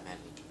this whole time, man.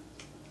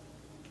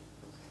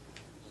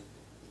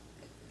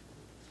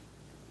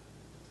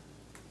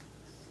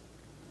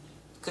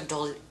 You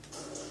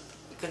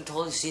can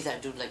totally see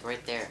that dude like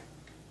right there.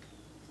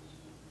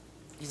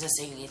 He's not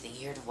saying anything.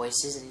 He heard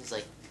voices and he's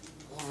like,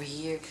 over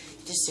here.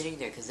 He's just sitting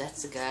there because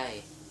that's the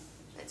guy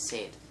that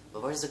saved.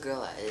 But where's the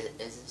girl at?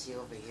 Isn't she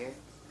over here?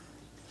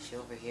 Is she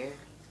over here?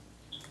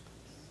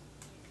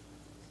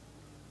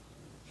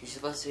 She's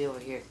supposed to be over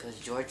here because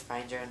George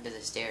finds her under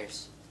the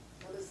stairs.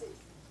 Number 6,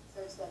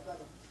 search that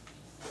button.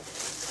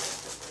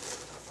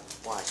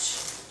 Watch.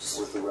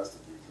 Where's the rest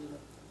of you, Gina?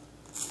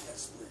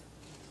 That's split.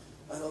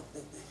 I don't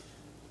think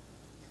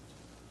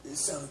they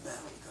sounded bad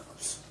when he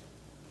comes.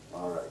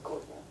 All right,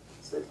 Corporal.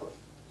 Stay put.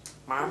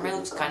 My armor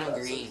looks kind of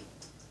green.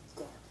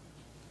 Damn.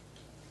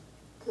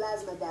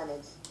 Plasma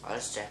damage. Oh,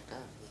 it's jacked up.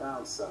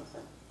 Found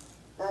something.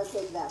 I'll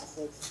take that,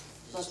 6.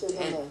 What's your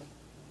Dead. name?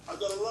 I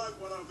got a live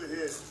one over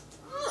here.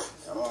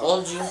 Come on.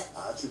 Told you.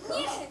 How'd you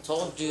come?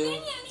 Told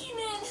you.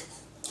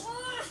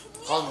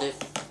 Called it.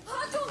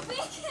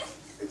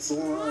 It's all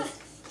right.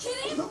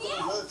 We're not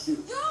gonna hurt you.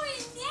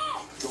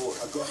 George,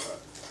 I got her.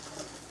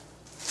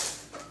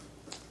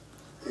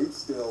 Keep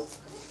still,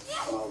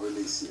 and I'll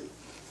release you.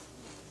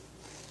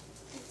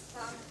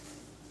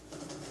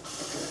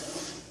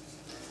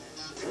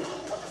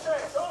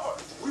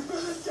 We've been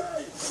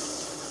engaged.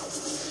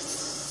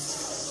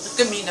 Look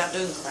at me not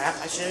doing crap.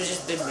 I should have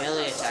just been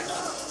melee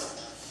attacking.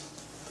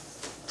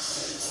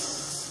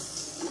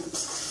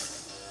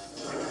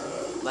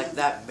 Like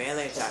that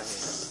melee attacking.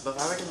 But if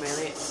I were to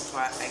melee,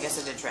 I guess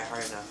I didn't try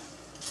hard enough.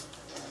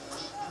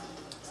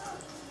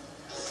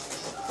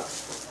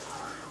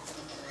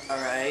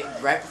 Alright,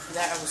 right before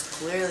that I was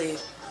clearly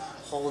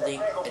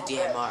holding a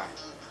DMR.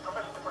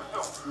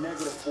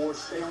 -4,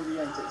 stay on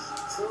the entrance.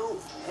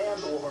 2,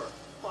 handle her.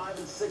 5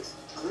 and 6,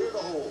 clear the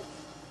hole.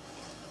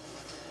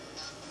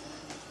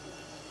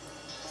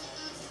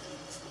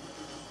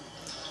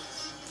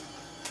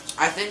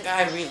 I think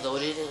I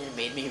reloaded it and it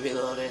made me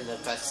reload it in the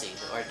cutscene.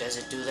 Or does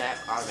it do that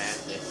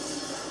automatically?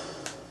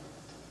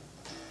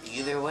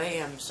 Either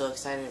way, I'm so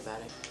excited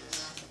about it.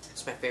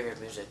 It's my favorite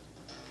music.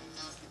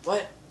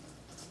 What?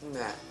 Look at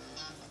that.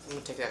 I'm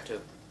gonna take that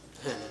too.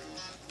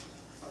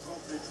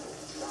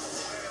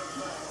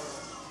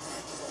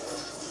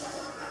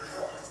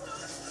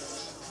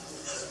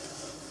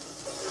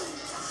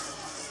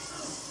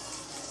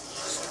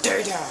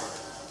 Stay down!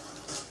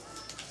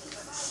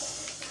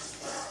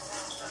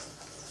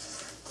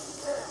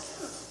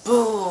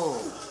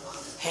 Boom!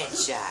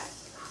 Headshot.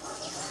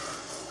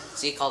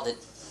 See, called it.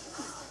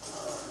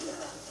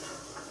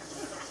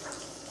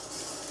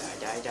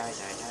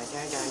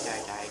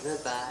 Die,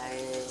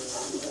 goodbye.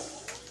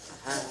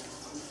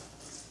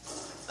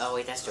 Oh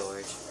wait, that's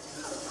George.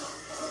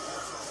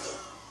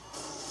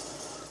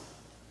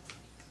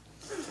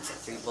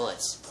 3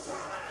 bullets.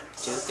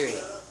 2,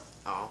 3.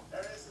 Oh.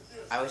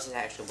 I wish it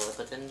had actual bullets,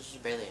 but then there's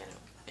barely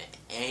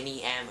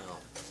any ammo.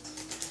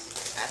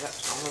 I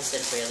almost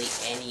said barely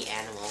any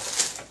animal.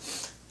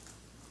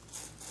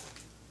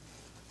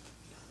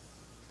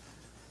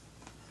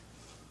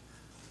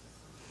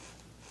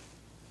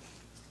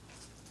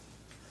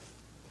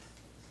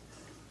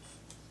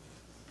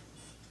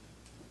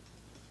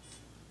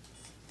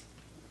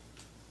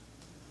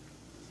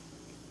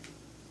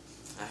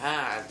 Aha,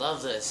 I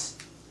love this.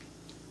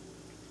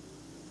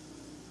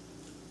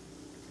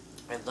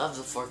 I love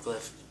the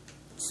forklift.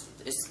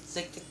 It's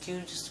like the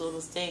cutest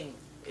little thing.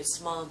 It's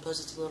small and plus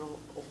it's a little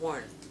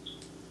horn.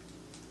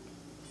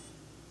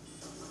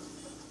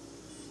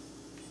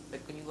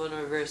 Like when you go in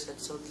reverse,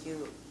 that's so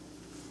cute.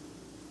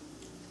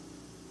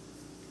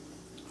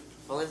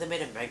 If only they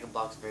made a Mega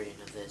Box version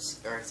of this.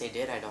 Or if they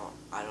did, I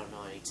don't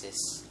know it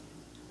exists.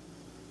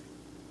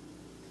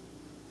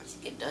 I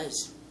think it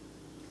does.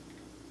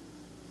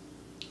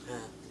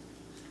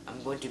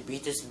 I'm going to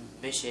beat this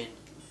mission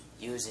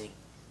using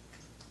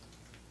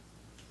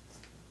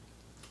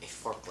a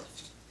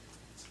forklift.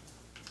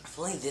 If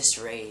only this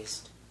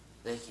raised.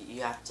 Like,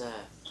 you have to...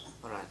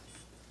 Hold on.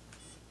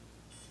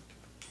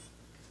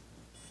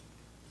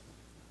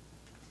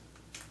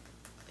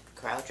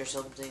 Crouch or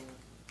something.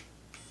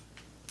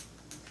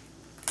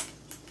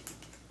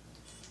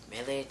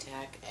 Melee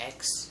attack,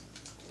 X,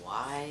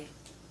 Y.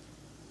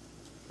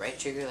 Right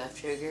trigger, left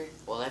trigger.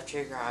 Well, left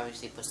trigger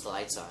obviously puts the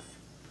lights on.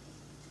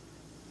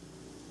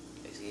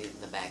 Basically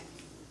in the back.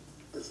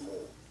 There's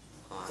more.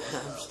 Oh,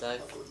 I'm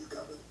stuck. I've got you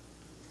covered.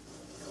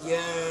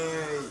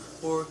 Yay!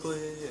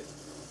 Forklift!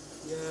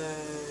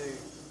 Yay!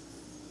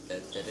 in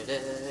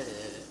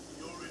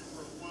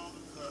for a world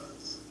of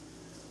hurts.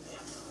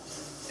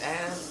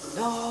 And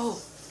no,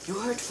 you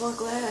hurt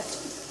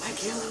forklift. I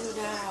kill you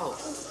now.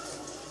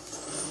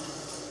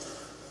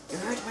 You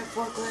hurt my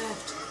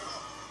forklift.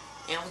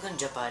 And I was gonna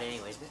jump out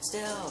anyways, but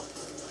still.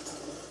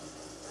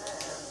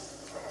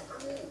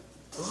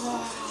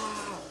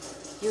 Wow,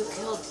 you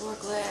killed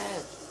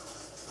forklift.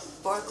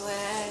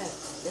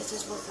 Forklift. This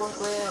is for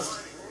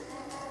forklift.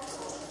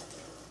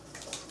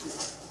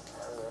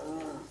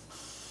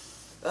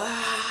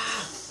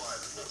 Ah!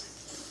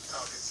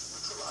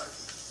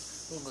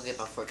 I'm gonna go get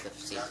my forklift.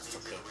 See if it's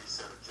okay.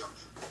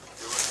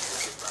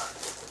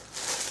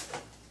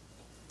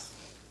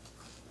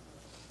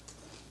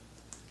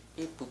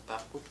 Beep, boop,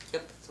 bop, boop.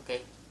 Yep, it's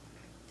okay.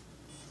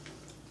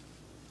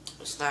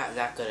 It's not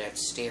that good at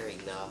steering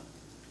though.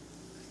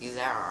 Either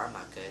that or I'm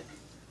not good.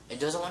 It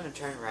doesn't want to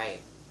turn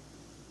right.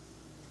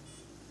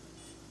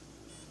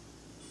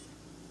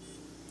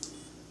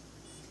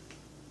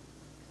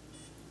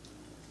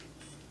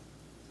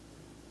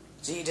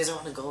 See, it doesn't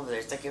want to go over there.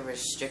 It's like it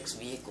restricts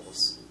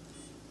vehicles.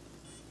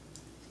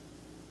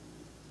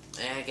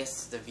 And I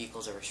guess the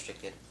vehicles are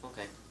restricted.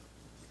 Okay.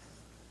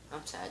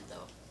 I'm sad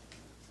though.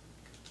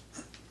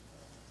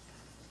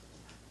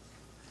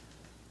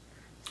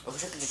 I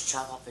wish I could just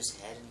chop off his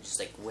head and just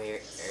like wear or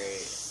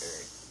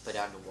put it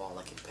on the wall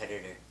like a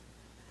Predator.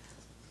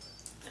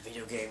 A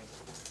video game.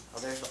 Oh,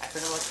 I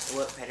forgot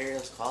what Predator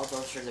was called,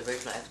 but for the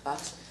original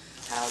Xbox.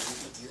 How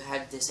you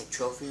had this like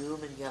trophy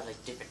room and you had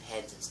like different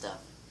heads and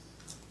stuff.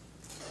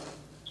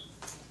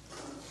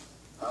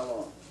 How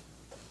long?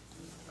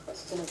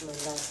 Question of my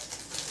life.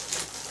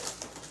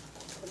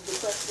 But the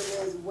question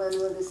is, when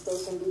will the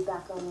station be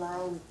back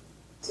online?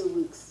 2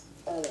 weeks,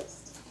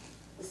 earliest.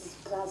 This is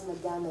plasma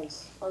damage.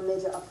 All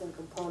major uplink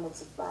components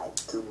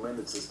survived. 2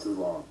 minutes is too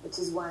long. Which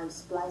is why I'm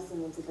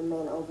splicing into the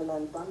main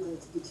overland bundle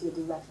to get you a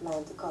direct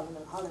line to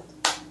Colonel Holland.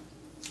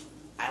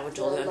 I would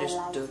totally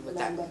understood what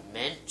that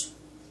meant.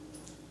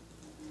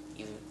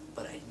 Even,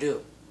 but I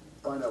do.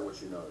 Find out what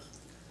she knows.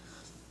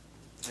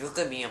 Look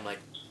at me, I'm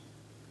like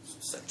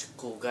such a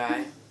cool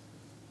guy.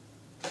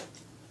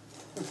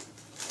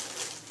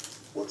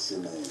 What's your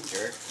name?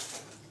 Jerk.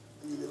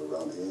 Do you live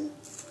around here?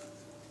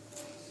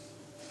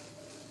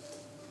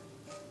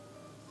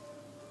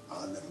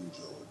 I live in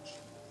George.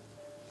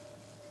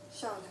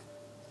 Charlotte.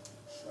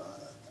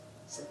 Charlotte.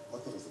 Say,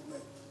 what does it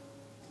make?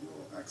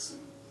 Your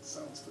accent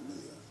sounds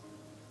familiar.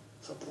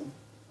 Chapeau?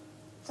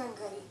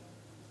 Tancari.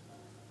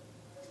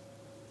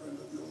 Friend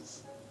of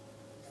yours?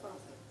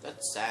 Father.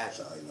 That's sad.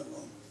 Shine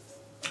alone.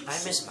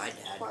 I miss my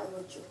dad. Why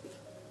would you be?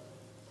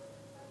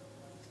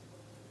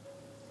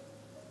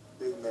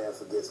 Big man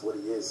forgets what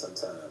he is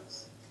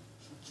sometimes.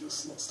 She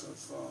just lost her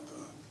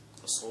father.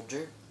 A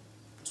soldier?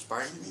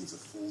 Spartan? She needs a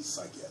full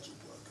psychiatric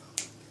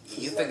workup.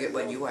 You forget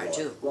what you are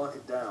too. Lock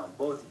it down,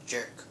 both.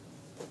 Jerk.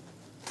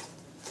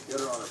 Get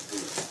her on her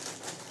feet.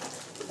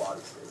 The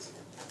body stays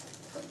here.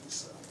 Thank you,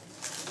 sir.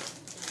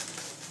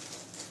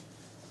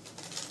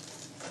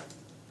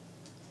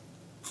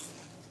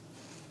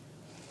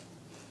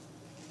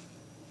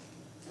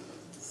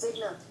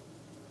 Signal.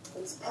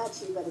 It's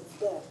patchy, but it's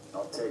there.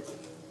 I'll take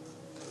it.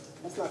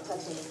 Let's not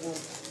touch it again.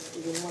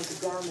 We didn't want to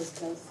ground this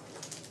place.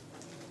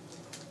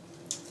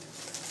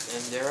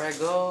 And there I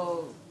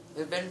go.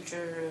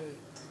 Adventure.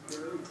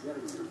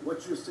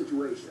 What's your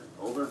situation?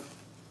 Over?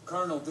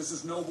 Colonel, this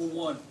is Noble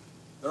One.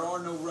 There are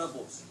no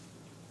rebels.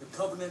 The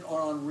Covenant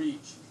are on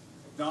Reach.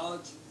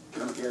 Acknowledge?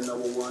 Come again,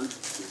 Noble One.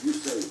 Did you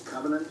say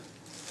Covenant?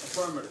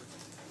 Affirmative.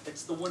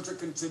 It's the winter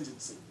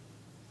contingency.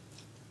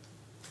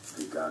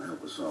 May God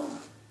help us all.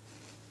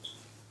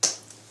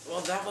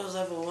 Well, that was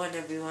level 1,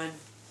 everyone.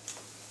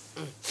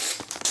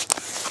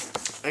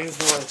 Thanks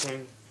for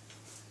watching.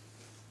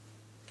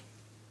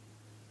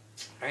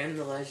 I am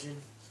the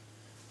Legend.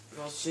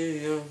 And I'll see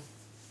you in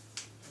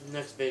the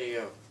next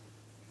video.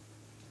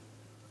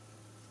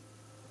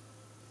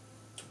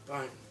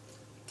 Bye.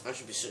 I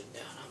should be sitting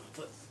down on my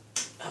foot.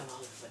 On my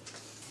other foot.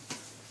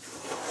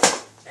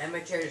 And my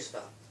chair just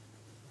fell.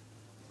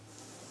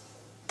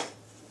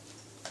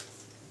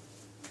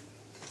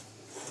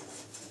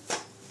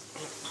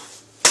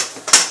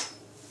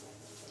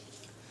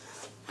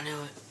 I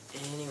know it.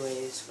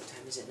 Anyways, what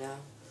time is it now?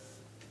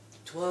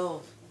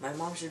 12. My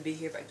mom should be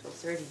here by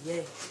 12:30.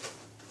 Yay.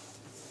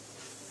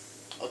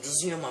 Oh,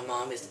 just so you know, my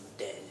mom isn't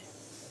dead.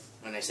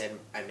 When I said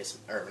I miss,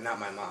 or not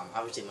my mom.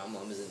 Obviously, my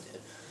mom isn't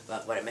dead.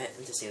 But what I meant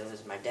to say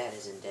was my dad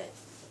isn't dead.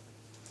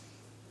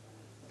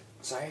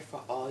 Sorry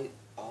for all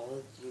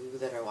of you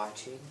that are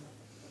watching,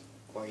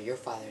 or your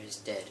father is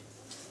dead.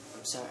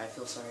 I'm sorry. I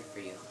feel sorry for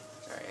you.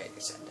 Sorry, I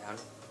sat down.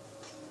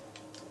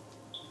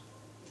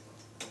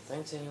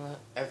 Thanks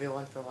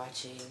everyone for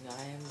watching.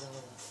 I am the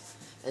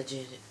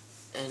Legend,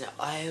 and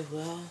I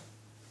will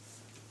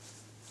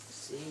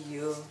see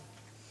you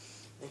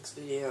next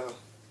video.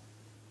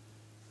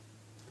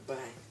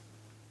 Bye.